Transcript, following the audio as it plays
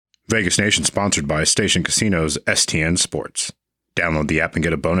Vegas Nation sponsored by Station Casinos STN Sports. Download the app and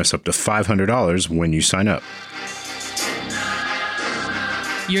get a bonus up to $500 when you sign up.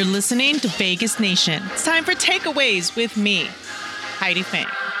 You're listening to Vegas Nation. It's time for takeaways with me, Heidi Fang.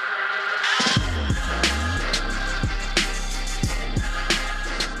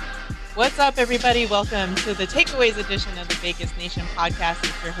 What's up, everybody? Welcome to the Takeaways edition of the Vegas Nation podcast.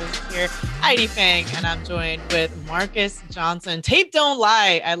 It's your host here, Heidi Fang, and I'm joined with Marcus Johnson. Tape don't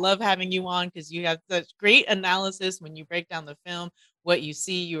lie. I love having you on because you have such great analysis when you break down the film, what you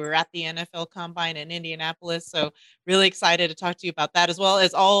see. You were at the NFL Combine in Indianapolis, so really excited to talk to you about that, as well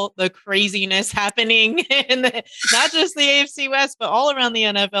as all the craziness happening in not just the AFC West, but all around the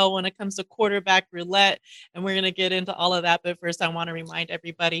NFL when it comes to quarterback roulette. And we're going to get into all of that. But first, I want to remind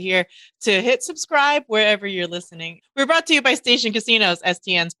everybody here to hit subscribe wherever you're listening. We're brought to you by Station Casinos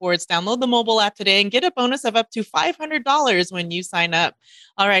STN Sports. Download the mobile app today and get a bonus of up to $500 when you sign up.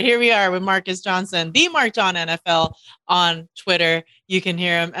 All right, here we are with Marcus Johnson, the Mark John NFL on Twitter. You can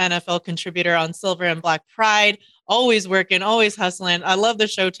hear him, NFL contributor on Silver and Black Pride. Always working, always hustling. I love the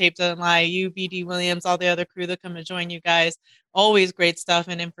show Tape Doesn't Lie. You, BD Williams, all the other crew that come to join you guys. Always great stuff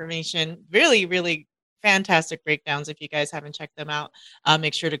and information. Really, really fantastic breakdowns. If you guys haven't checked them out,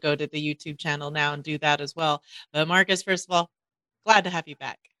 make sure to go to the YouTube channel now and do that as well. But Marcus, first of all, glad to have you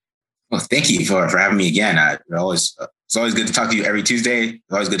back. Well, thank you for having me again. It's always good to talk to you every Tuesday.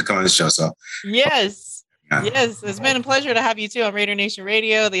 It's always good to come on the show. So yes, it's been a pleasure to have you too on Raider Nation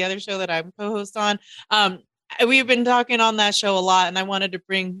Radio, the other show that I'm co-host on. We've been talking on that show a lot, and I wanted to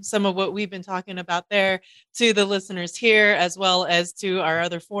bring some of what we've been talking about there to the listeners here, as well as to our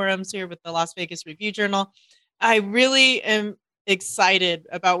other forums here with the Las Vegas Review-Journal. I really am excited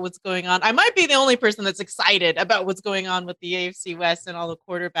about what's going on. I might be the only person that's excited about what's going on with the AFC West and all the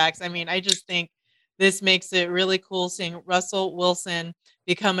quarterbacks. I mean, I just think this makes it really cool seeing Russell Wilson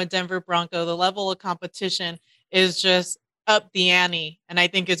become a Denver Bronco. The level of competition is just up the ante, and I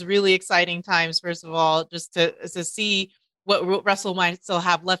think it's really exciting times, first of all, just to see what Russell might still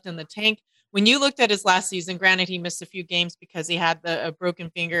have left in the tank. When you looked at his last season, granted he missed a few games because he had a broken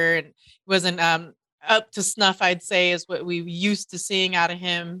finger and wasn't up to snuff, I'd say, is what we used to seeing out of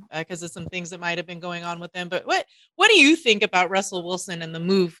him because of some things that might have been going on with him. But what do you think about Russell Wilson and the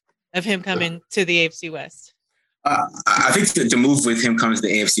move of him coming to the AFC West? I think the move with him comes to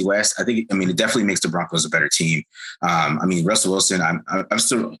the AFC West. It definitely makes the Broncos a better team. Russell Wilson, I'm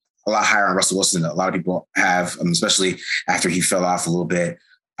still a lot higher on Russell Wilson than a lot of people have, especially after he fell off a little bit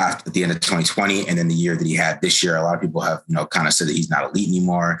at the end of 2020. And then the year that he had this year, a lot of people have, kind of said that he's not elite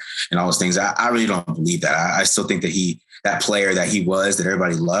anymore and all those things. I really don't believe that. I still think that that player that he was, that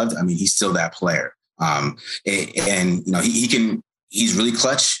everybody loved, he's still that player. He's really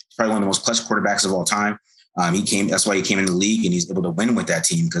clutch. He's probably one of the most clutch quarterbacks of all time. That's why he came in the league, and he's able to win with that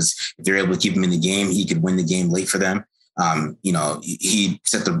team, because if they're able to keep him in the game, he could win the game late for them. He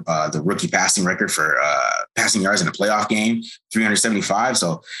set the rookie passing record for passing yards in a playoff game, 375.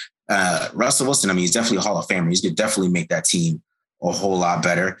 So Russell Wilson, he's definitely a Hall of Famer. He's going to definitely make that team a whole lot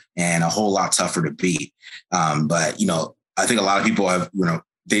better and a whole lot tougher to beat. But I think a lot of people have,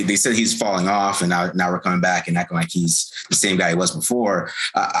 they said he's falling off, and now we're coming back and acting like he's the same guy he was before.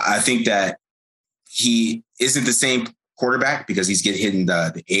 I think that he isn't the same quarterback because he's hitting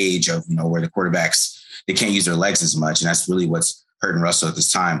the age of, where the quarterbacks, they can't use their legs as much. And that's really what's hurting Russell at this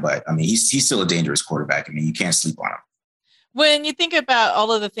time. But he's still a dangerous quarterback. You can't sleep on him. When you think about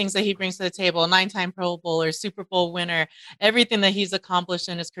all of the things that he brings to the table, a 9-time Pro Bowler, Super Bowl winner, everything that he's accomplished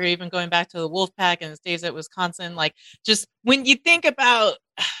in his career, even going back to the Wolfpack and his days at Wisconsin, just when you think about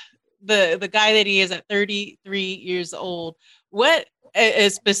the guy that he is at 33 years old, what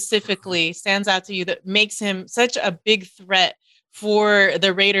specifically stands out to you that makes him such a big threat for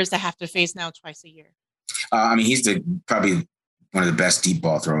the Raiders to have to face now twice a year? He's probably one of the best deep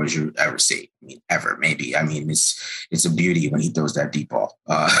ball throwers you ever see. Ever, maybe. It's a beauty when he throws that deep ball.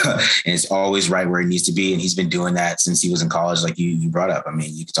 And it's always right where it needs to be. And he's been doing that since he was in college, like you brought up.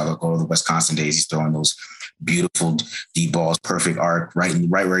 You could talk about all the Wisconsin days. He's throwing those beautiful deep balls, perfect arc, right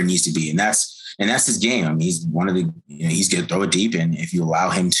where it needs to be. And that's his game. He's one of the, he's going to throw it deep. And if you allow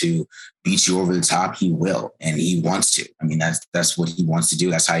him to beat you over the top, he will. And he wants to. That's what he wants to do.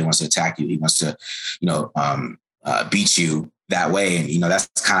 That's how he wants to attack you. He wants to, beat you that way. And, that's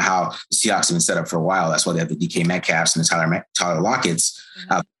kind of how the Seahawks have been set up for a while. That's why they have the DK Metcalfs and the Tyler Lockett's,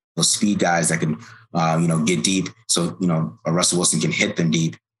 those speed guys that can, get deep. So, Russell Wilson can hit them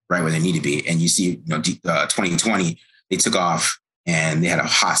deep right where they need to be. And you see, 2020, they took off and they had a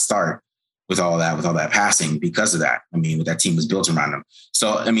hot start with all that passing because of that. That team was built around him.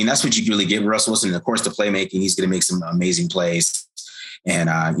 So, that's what you really get with Russell Wilson. And of course, the playmaking, he's going to make some amazing plays. And,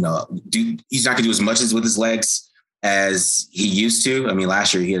 he's not going to do as much as with his legs as he used to. I mean,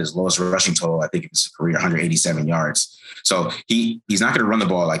 last year he had his lowest rushing total, I think, in his career, 187 yards. So he's not going to run the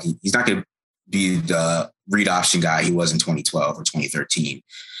ball like he's not going to be the read option guy he was in 2012 or 2013.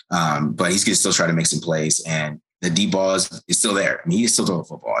 But he's going to still try to make some plays, and the deep ball is still there. I mean, he's still throwing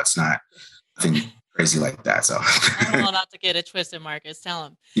football. It's not nothing crazy like that. So I don't want not to get it twisted, Marcus. Tell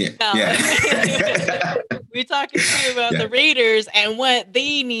him. Yeah. No. Yeah. We're talking to you about the Raiders and what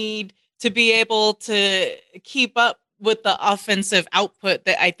they need to be able to keep up with the offensive output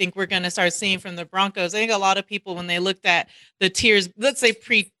that I think we're going to start seeing from the Broncos. I think a lot of people, when they looked at the tiers, let's say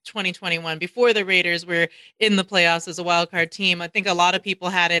pre-2021, before the Raiders were in the playoffs as a wild card team, I think a lot of people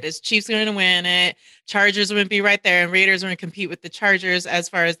had it as Chiefs going to win it, Chargers would be right there, and Raiders were going to compete with the Chargers as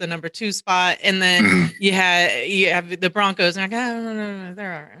far as the number 2 spot. And then you have the Broncos, and like, oh, no,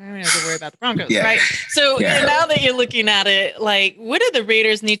 there are. I don't have to worry about the Broncos, right? So now that you're looking at it, like, what do the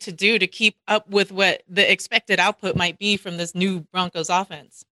Raiders need to do to keep up with what the expected output might be from this new Broncos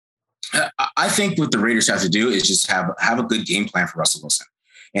offense? I think what the Raiders have to do is just have a good game plan for Russell Wilson.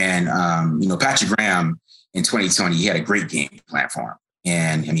 And, Patrick Graham in 2020, he had a great game plan for him.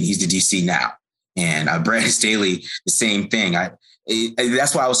 And I mean, he's the DC now. And Brandon Staley, the same thing.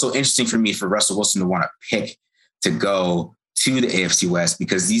 That's why it was so interesting for me for Russell Wilson to want to pick to go to the AFC West,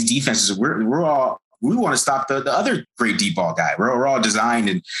 because these defenses, we want to stop the other great deep ball guy. We're all designed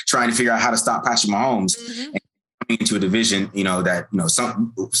and trying to figure out how to stop Patrick Mahomes. And into a division,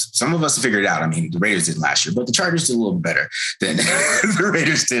 some of us figured it out. I mean, the Raiders did last year, but the Chargers did a little bit better than the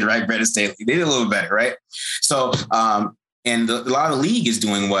Raiders did, right? Brandon Staley, they did a little better, right? So, and a lot of the league is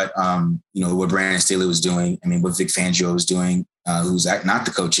doing what Brandon Staley was doing. I mean, what Vic Fangio was doing, who's not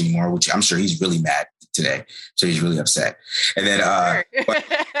the coach anymore, which I'm sure he's really mad today. So he's really upset. And then,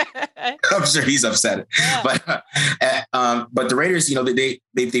 I'm sure he's upset. Yeah. But the Raiders,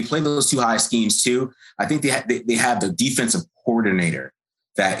 they play those 2 high schemes too. I think they have the defensive coordinator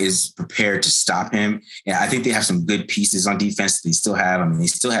that is prepared to stop him. And I think they have some good pieces on defense. They still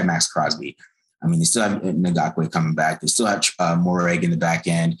have Max Crosby. I mean, they still have Ngakoue coming back. They still have Moreg in the back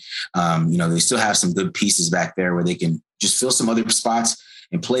end. They still have some good pieces back there where they can just fill some other spots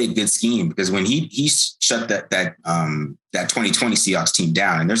and play a good scheme. Because when he shut that 2020 Seahawks team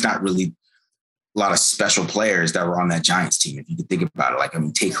down, and there's not really a lot of special players that were on that Giants team, if you could think about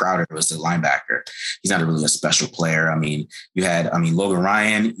it. Tate Crowder was the linebacker. He's not really a special player. I mean, you had Logan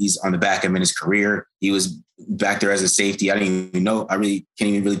Ryan. He's on the back end of his career. He was back there as a safety. I didn't even know. I really can't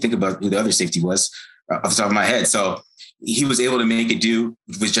even really think about who the other safety was off the top of my head. So he was able to make it do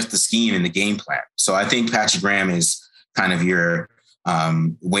with just the scheme and the game plan. So I think Patrick Graham is kind of your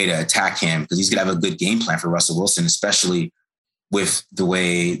way to attack him, because he's going to have a good game plan for Russell Wilson, especially with the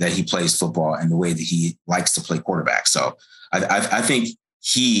way that he plays football and the way that he likes to play quarterback. So I think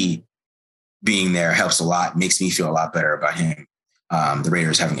he being there helps a lot, makes me feel a lot better about him, the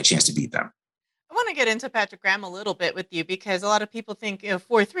Raiders having a chance to beat them. I want to get into Patrick Graham a little bit with you, because a lot of people think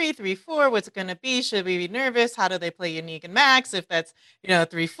 4-3, 3-4, what's it going to be? Should we be nervous? How do they play Unique and Max if that's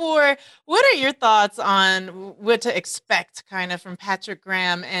 3-4? What are your thoughts on what to expect kind of from Patrick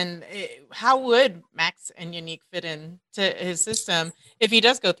Graham, and how would Max and Unique fit into his system if he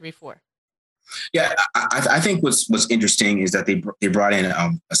does go 3-4? Yeah, I think what's interesting is that they brought in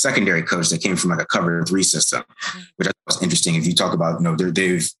a secondary coach that came from like a cover 3 system, which I thought was interesting. If you talk about,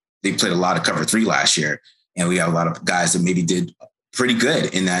 they played a lot of cover 3 last year, and we have a lot of guys that maybe did pretty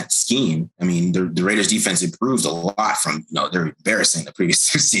good in that scheme. I mean, the Raiders defense improved a lot from, they're embarrassing the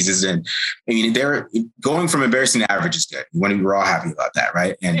previous 2 seasons. And I mean, they're going from embarrassing to average is good. We're all happy about that,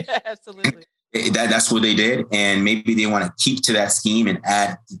 right? And yeah, absolutely. That's what they did. And maybe they want to keep to that scheme and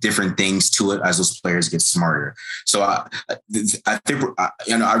add different things to it as those players get smarter. So I think,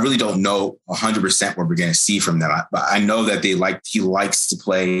 I really don't know 100% what we're going to see from them. But I know that he likes to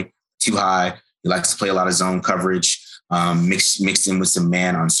play too high. He likes to play a lot of zone coverage, mixed in with some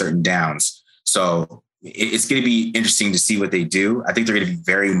man on certain downs. So it's going to be interesting to see what they do. I think they're going to be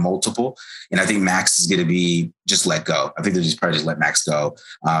very multiple. And I think Max is going to be just let go. I think they're probably just let Max go.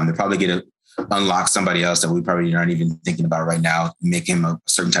 They're probably going to unlock somebody else that we probably aren't even thinking about right now, make him a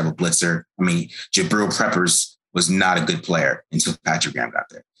certain type of blitzer. I mean, Jabril Peppers was not a good player until Patrick Graham got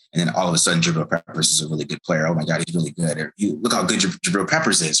there. And then all of a sudden, Jabril Peppers is a really good player. Oh my God, he's really good. Look how good Jabril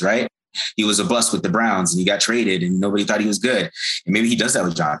Peppers is, right? He was a bust with the Browns and he got traded and nobody thought he was good. And maybe he does that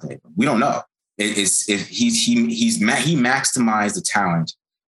with Jonathan Abram. We don't know. He maximized the talent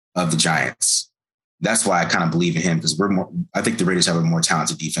of the Giants. That's why I kind of believe in him, because I think the Raiders have a more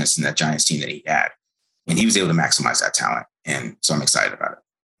talented defense than that Giants team that he had. And he was able to maximize that talent. And so I'm excited about it.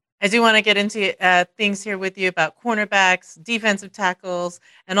 I do want to get into things here with you about cornerbacks, defensive tackles,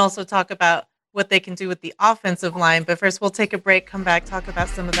 and also talk about what they can do with the offensive line. But first, we'll take a break, come back, talk about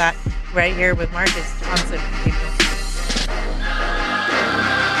some of that right here with Marcus Johnson.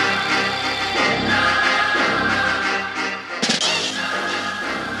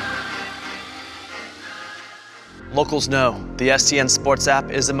 Locals know the STN Sports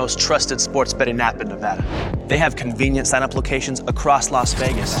app is the most trusted sports betting app in Nevada. They have convenient sign-up locations across Las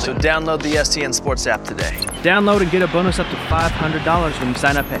Vegas, so download the STN Sports app today. Download and get a bonus up to $500 when you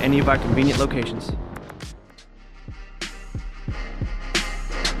sign up at any of our convenient locations.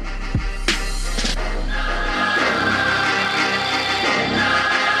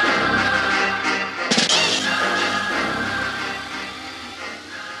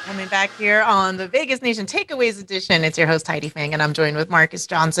 Back here on the Vegas Nation Takeaways edition. It's your host, Heidi Fang, and I'm joined with Marcus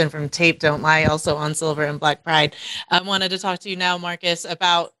Johnson from Tape Don't Lie, also on Silver and Black Pride. I wanted to talk to you now, Marcus,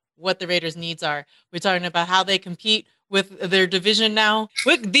 about what the Raiders' needs are. We're talking about how they compete with their division now,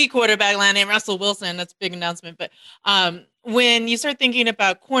 with the quarterback named Russell Wilson. That's a big announcement. But when you start thinking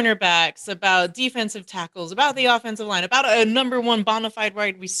about cornerbacks, about defensive tackles, about the offensive line, about a number one bona fide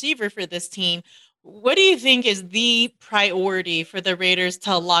wide receiver for this team, what do you think is the priority for the Raiders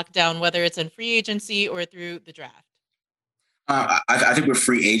to lock down, whether it's in free agency or through the draft? I think with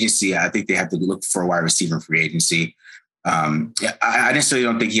free agency, I think they have to look for a wide receiver in free agency. I necessarily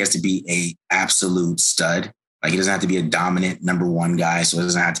don't think he has to be a absolute stud. Like, he doesn't have to be a dominant number one guy. So it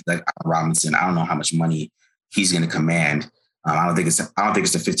doesn't have to be like Robinson. I don't know how much money he's going to command. I don't think it's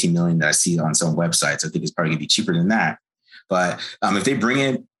the $15 million that I see on some websites. I think it's probably going to be cheaper than that. But if they bring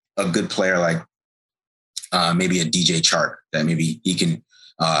in a good player like maybe a DJ Chark, that maybe he can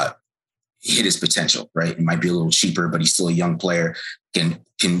hit his potential, right? It might be a little cheaper, but he's still a young player, can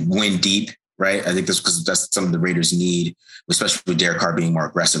win deep, right? I think that's because that's something the Raiders need, especially with Derek Carr being more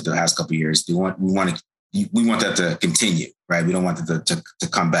aggressive the last couple of years. We want that to continue, right? We don't want that to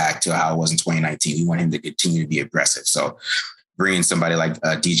come back to how it was in 2019. We want him to continue to be aggressive. So bringing somebody like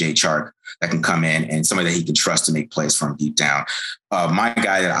DJ Chark that can come in and somebody that he can trust to make plays for him deep down. My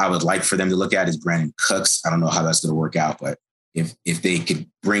guy that I would like for them to look at is Brandon Cooks. I don't know how that's going to work out, but if they could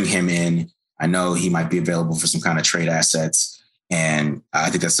bring him in, I know he might be available for some kind of trade assets. And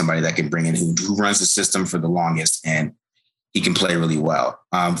I think that's somebody that can bring in who runs the system for the longest, and he can play really well.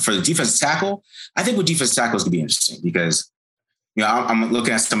 For the defensive tackle, I think with defensive tackles could be interesting because, I'm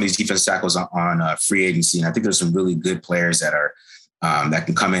looking at some of these defensive tackles on free agency, and I think there's some really good players that are that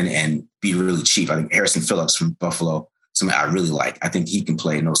can come in and be really cheap. I think Harrison Phillips from Buffalo, somebody I really like. I think he can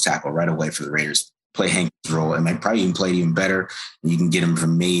play nose tackle right away for the Raiders, play Hank's role, and might probably even play even better. And you can get him for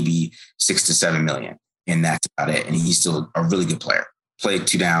maybe $6 to $7 million, and that's about it. And he's still a really good player. Play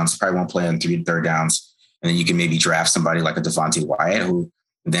 2 downs, probably won't play on 3 and 3rd downs. And then you can maybe draft somebody like a Devontae Wyatt who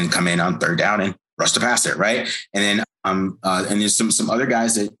then come in on 3rd down and rush the passer, right? And then and there's some other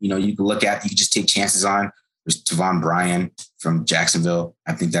guys that you can look at. You can just take chances on. There's Tavon Bryan from Jacksonville.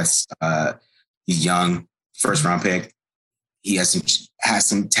 I think that's he's young, 1st round pick. He has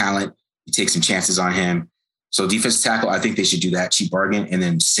some talent. You take some chances on him. So defensive tackle, I think they should do that cheap bargain. And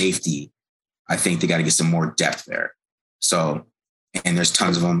then safety, I think they got to get some more depth there. So, and there's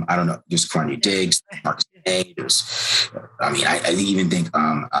tons of them. I don't know. There's Quandre Diggs, Marcus May. I even think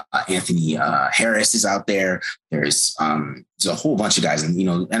Anthony Harris is out there. There's a whole bunch of guys, and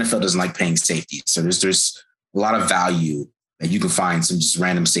NFL doesn't like paying safety, so there's a lot of value that you can find some just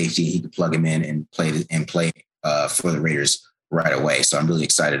random safety. He could plug him in and play for the Raiders right away. So I'm really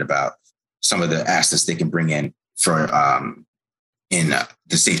excited about some of the assets they can bring in for in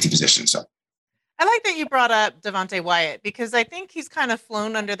the safety position. So. I like that you brought up Devontae Wyatt because I think he's kind of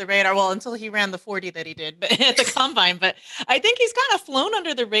flown under the radar. Well, until he ran the 40 that he did but at the combine. But I think he's kind of flown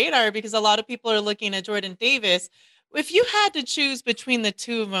under the radar because a lot of people are looking at Jordan Davis. If you had to choose between the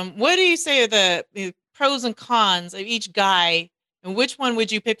two of them, what do you say are the pros and cons of each guy, and which one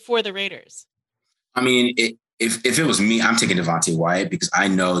would you pick for the Raiders? I mean, if it was me, I'm taking Devontae Wyatt because I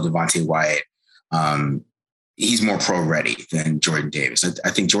know Devontae Wyatt. He's more pro ready than Jordan Davis.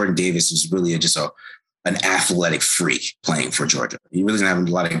 I think Jordan Davis is really just an athletic freak playing for Georgia. He really doesn't have a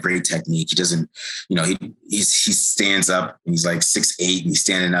lot of great technique. He doesn't, he stands up and he's like 6'8" and he's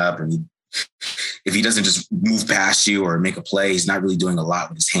standing up, and if he doesn't just move past you or make a play, he's not really doing a lot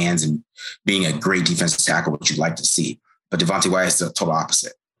with his hands and being a great defensive tackle, which you'd like to see. But Devontae Wyatt is the total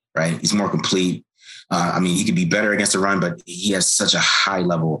opposite, right? He's more complete. He could be better against the run, but he has such a high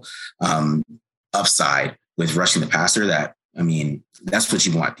level upside with rushing the passer that, that's what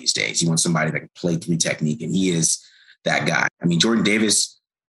you want these days. You want somebody that can play 3 technique, and he is that guy. Jordan Davis,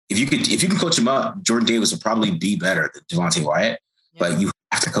 if you can coach him up, Jordan Davis will probably be better than Devontae Wyatt, but you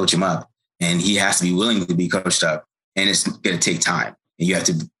have to coach him up, and he has to be willing to be coached up, and it's going to take time, and you have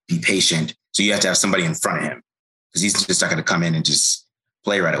to be patient. So you have to have somebody in front of him, because he's just not going to come in and just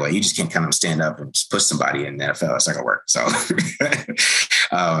play right away. You just can't kind of stand up and just push somebody in the NFL. It's not going to work. So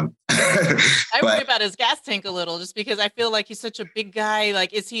I worry about his gas tank a little, just because I feel like he's such a big guy.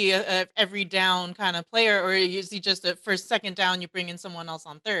 Like, is he a every down kind of player, or is he just a first, second down, you bring in someone else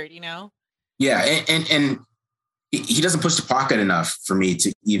on third, Yeah. And he doesn't push the pocket enough for me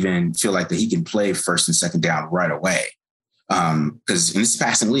to even feel like that he can play first and second down right away. Because in this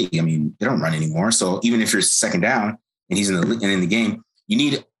passing league, I mean, they don't run anymore. So even if you're second down and he's in the game, you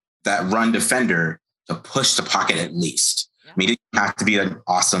need that run defender to push the pocket at least. Yeah. I mean, you have to be an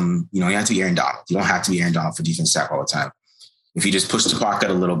awesome, you have to be Aaron Donald. You don't have to be Aaron Donald for defense sack all the time. If you just push the pocket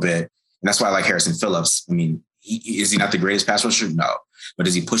a little bit, and that's why I like Harrison Phillips. I mean, is he not the greatest pass rusher? No. But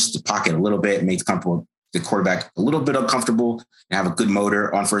does he push the pocket a little bit and make the quarterback a little bit uncomfortable and have a good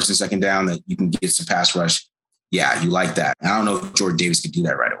motor on first and second down that you can get some pass rush? Yeah, you like that. And I don't know if Jordan Davis could do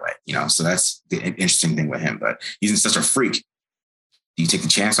that right away, so that's the interesting thing with him. But he's such a freak. Do you take the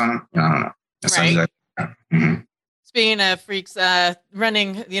chance on him? I don't know. That's right. Mm-hmm. Speaking of freaks,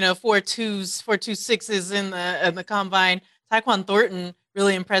 running, 4.2s, 4.26s in the combine, Tyquan Thornton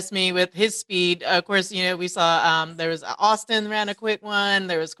really impressed me with his speed. Of course, we saw there was Austin ran a quick one.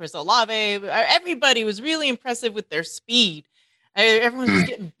 There was Chris Olave. Everybody was really impressive with their speed. Everyone's just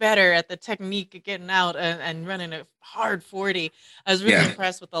getting better at the technique of getting out and running a hard 40. I was really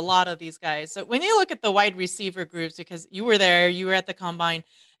impressed with a lot of these guys. So when you look at the wide receiver groups, because you were there, you were at the combine,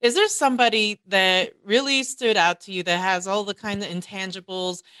 is there somebody that really stood out to you that has all the kind of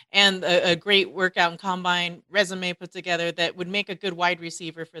intangibles and a great workout and combine resume put together that would make a good wide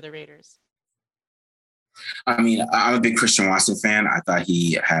receiver for the Raiders? I mean, I'm a big Christian Watson fan. I thought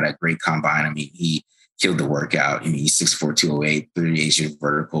he had a great combine. I mean, he killed the workout. I mean, he's 6'4", 208, 38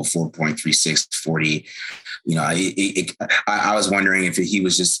 vertical, 4.36, 40. I was wondering if he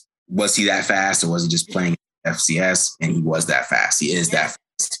was he that fast, or was he just playing FCS? And he was that fast. He is that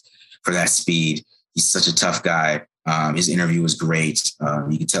fast for that speed. He's such a tough guy. His interview was great.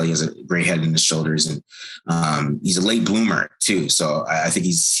 You can tell he has a great head in his shoulders, and he's a late bloomer too. So I think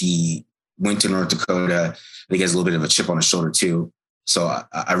he went to North Dakota. I think he has a little bit of a chip on his shoulder too. So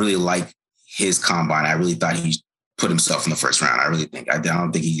I really like his combine. I really thought he put himself in the first round. I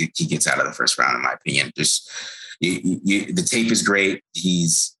don't think he gets out of the first round, in my opinion. Just the tape is great.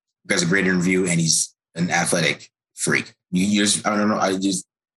 He's got a great interview, and he's an athletic freak. I don't know. That's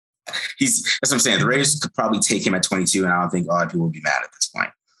what I'm saying. The Raiders could probably take him at 22, and I don't think a lot of people would be mad at this point.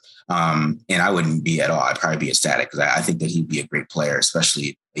 And I wouldn't be at all. I'd probably be ecstatic, because I think that he'd be a great player,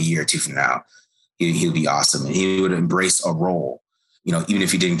 especially a year or two from now. He'll be awesome, and he would embrace a role. Even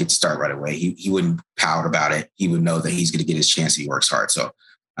if he didn't get to start right away, he wouldn't pout about it. He would know that he's going to get his chance if he works hard. So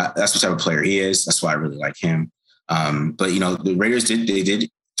that's what type of player he is. That's why I really like him. But the Raiders did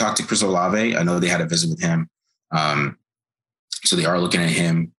talk to Chris Olave. I know they had a visit with him. So they are looking at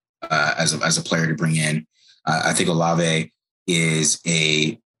him as a player to bring in. I think Olave is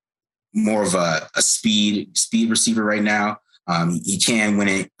more of a speed receiver right now. He can win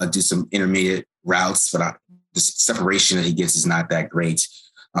it, do some intermediate routes, but the separation that he gets is not that great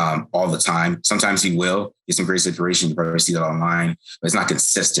all the time. Sometimes he will get some great separation. You probably see that online, but it's not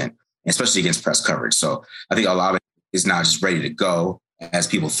consistent, especially against press coverage. So I think Olave is not just ready to go as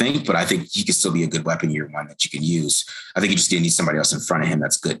people think, but I think he can still be a good weapon year one that you can use. I think you just need somebody else in front of him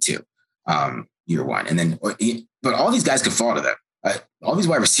that's good too, year one. And then, but all these guys can fall to them. All these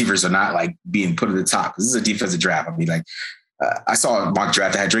wide receivers are not like being put at the top. This is a defensive draft. I mean, like, I saw a mock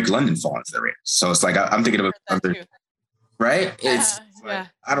draft that had Drake London fall into the Raiders. So it's like, I'm thinking about other, right? It's like,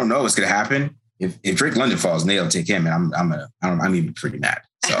 I don't know what's going to happen. If Drake London falls and they'll take him, and I'm even pretty mad.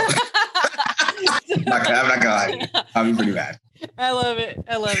 So I'm not gonna lie. I'm pretty mad. I love it.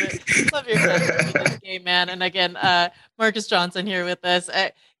 Love your in game, man. And again, Marcus Johnson here with us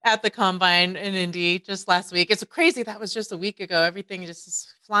at the combine in Indy just last week. It's crazy. That was just a week ago. Everything just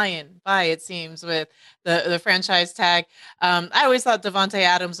is flying by, it seems, with the franchise tag. I always thought Devontae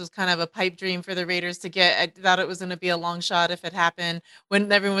Adams was kind of a pipe dream for the Raiders to get. I thought it was going to be a long shot if it happened.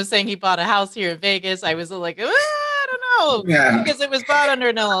 When everyone was saying he bought a house here in Vegas, I was like, I don't know, because it was bought under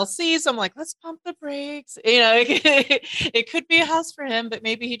an LLC. So I'm like, let's pump the brakes. It could be a house for him, but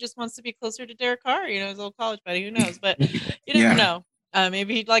maybe he just wants to be closer to Derek Carr, his old college buddy. Who knows? But you never know.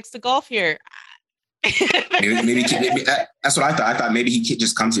 Maybe he likes to golf here. maybe that's what I thought. I thought maybe he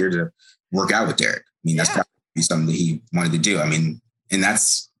just comes here to work out with Derek. I mean, that's probably something that he wanted to do. I mean, and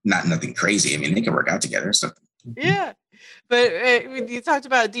that's nothing crazy. I mean, they can work out together. So yeah. But you talked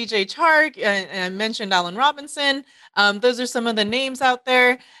about DJ Chark and mentioned Allen Robinson. Those are some of the names out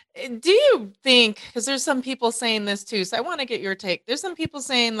there. Do you think, because there's some people saying this too, so I want to get your take. There's some people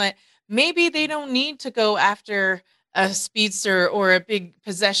saying that maybe they don't need to go after a speedster or a big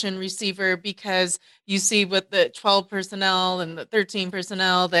possession receiver, because you see with the 12 personnel and the 13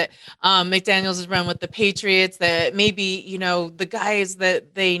 personnel that McDaniels has run with the Patriots, that maybe, the guys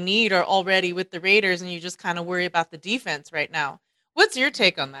that they need are already with the Raiders, and you just kind of worry about the defense right now. What's your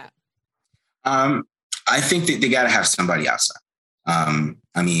take on that? I think that they got to have somebody outside. I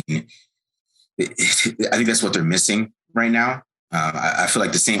think that's what they're missing right now. I feel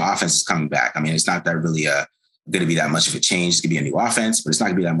like the same offense is coming back. I mean, it's not that really going to be that much of a change. It's going to be a new offense, but it's not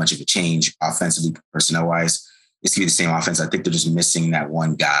going to be that much of a change offensively, personnel-wise. It's going to be the same offense. I think they're just missing that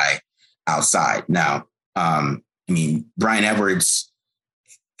one guy outside. Now, Bryan Edwards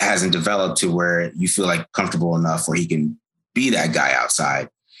hasn't developed to where you feel like comfortable enough where he can be that guy outside.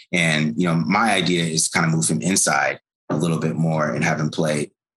 And, my idea is kind of move him inside a little bit more and have him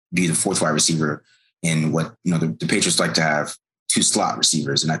be the fourth wide receiver in what, the Patriots like to have 2 slot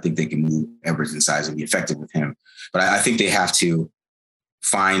receivers. And I think they can move Edwards inside and be effective with him. But I think they have to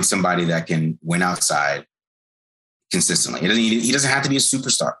find somebody that can win outside consistently. He doesn't have to be a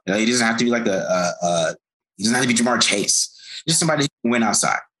superstar. He doesn't have to be like he doesn't have to be Jamar Chase. Just somebody who can win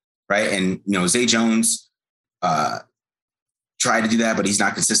outside. Right. And, Zay Jones tried to do that, but he's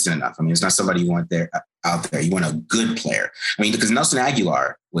not consistent enough. It's not somebody you want out there. You want a good player. Because Nelson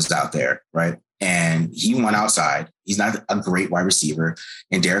Aguilar was out there, right? And he went outside. He's not a great wide receiver.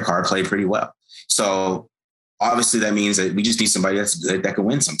 And Derek Carr played pretty well. So obviously that means that we just need somebody that's good that can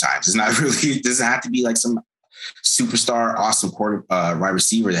win sometimes. It doesn't have to be like some superstar, awesome wide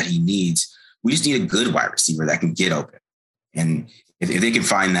receiver that he needs. We just need a good wide receiver that can get open. And if they can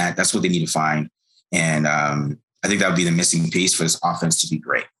find that, that's what they need to find. And I think that would be the missing piece for this offense to be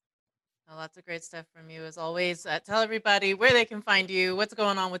great. Lots of great stuff from you as always. Tell everybody where they can find you, what's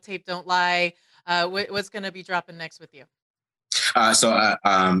going on with Tape Don't Lie, what's going to be dropping next with you. So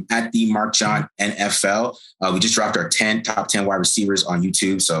at the Mark John NFL, we just dropped our top 10 wide receivers on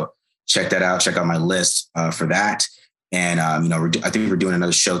YouTube. So check that out. Check out my list for that. And, I think we're doing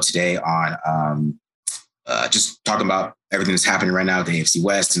another show today on just talking about everything that's happening right now at the AFC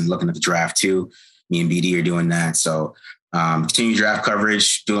West and looking at the draft too. Me and BD are doing that. So continue draft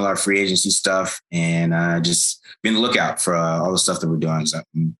coverage, doing a lot of free agency stuff, and just be on the lookout for all the stuff that we're doing. So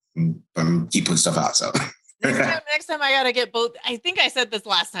I'm keep putting stuff out. So next time I got to get both. I think I said this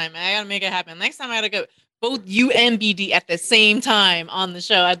last time. I got to make it happen. Next time I got to go both you and BD at the same time on the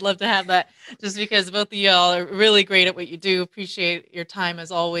show. I'd love to have that, just because both of y'all are really great at what you do. Appreciate your time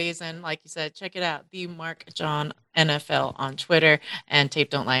as always. And like you said, check it out. The Mark John NFL on Twitter and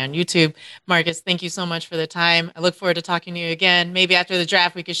Tape Don't Lie on YouTube. Marcus, thank you so much for the time. I look forward to talking to you again. Maybe after the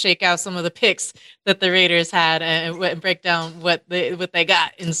draft, we could shake out some of the picks that the Raiders had and break down what they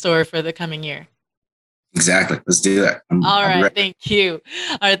got in store for the coming year. Exactly. Let's do that. All right. Thank you.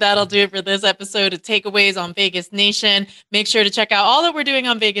 All right. That'll do it for this episode of Takeaways on Vegas Nation. Make sure to check out all that we're doing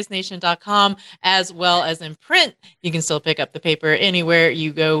on vegasnation.com as well as in print. You can still pick up the paper anywhere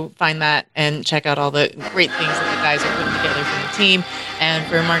you go, find that, and check out all the great things that the guys are putting together for the team. And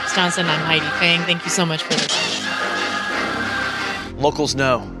for Marcus Johnson, I'm Heidi Fang. Thank you so much for listening. Locals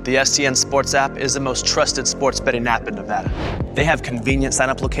know the STN Sports app is the most trusted sports betting app in Nevada. They have convenient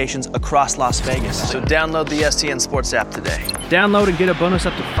sign-up locations across Las Vegas, so download the STN Sports app today. Download and get a bonus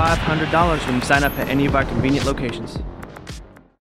up to $500 when you sign up at any of our convenient locations.